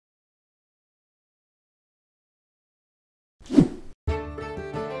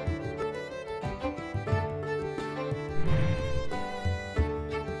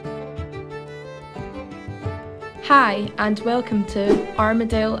Hi and welcome to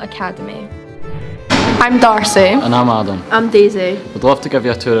Armadale Academy. I'm Darcy. And I'm Adam. I'm Daisy. We'd love to give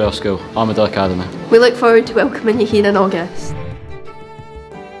you a tour of our school, Armadale Academy. We look forward to welcoming you here in August.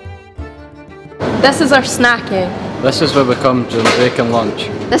 This is our snacky. This is where we come during break and lunch.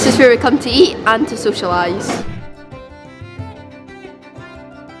 This is where we come to eat and to socialise.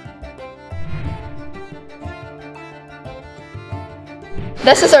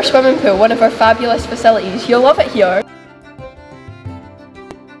 This is our swimming pool, one of our fabulous facilities. You'll love it here.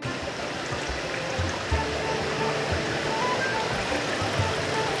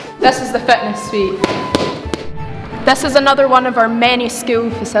 This is the fitness suite. This is another one of our many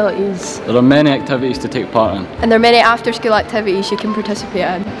school facilities. There are many activities to take part in. And there are many after-school activities you can participate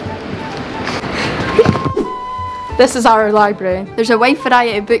in. This is our library. There's a wide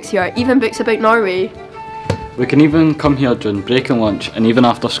variety of books here, even books about Norway. We can even come here during break and lunch and even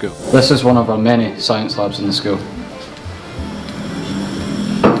after school. This is one of our many science labs in the school.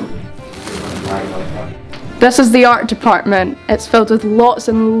 This is the art department. It's filled with lots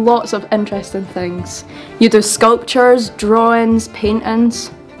and lots of interesting things. You do sculptures, drawings, paintings.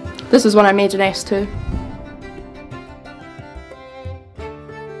 This is one I made in S2.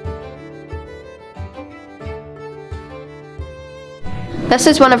 This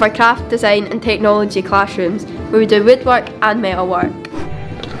is one of our craft design and technology classrooms where we do woodwork and metalwork.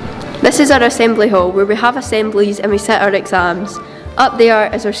 This is our assembly hall where we have assemblies and we sit our exams. Up there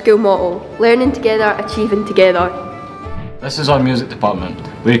is our school motto, learning together, achieving together. This is our music department,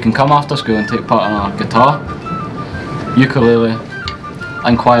 where you can come after school and take part in our guitar, ukulele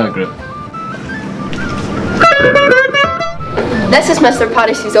and choir group. This is Mr.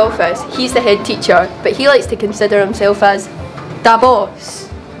 Paris's office. He's the head teacher, but he likes to consider himself as the boss.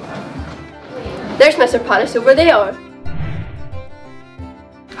 There's Mr. Paris over there.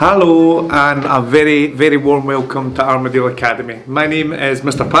 Hello and a very warm welcome to Armadale Academy. My name is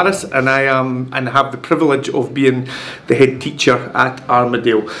Mr. Paris and I have the privilege of being the head teacher at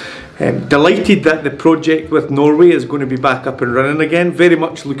Armadale. Delighted that the project with Norway is going to be back up and running again. Very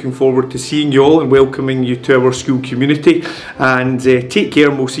much looking forward to seeing you all and welcoming you to our school community, and take care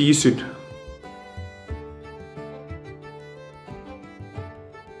and we'll see you soon.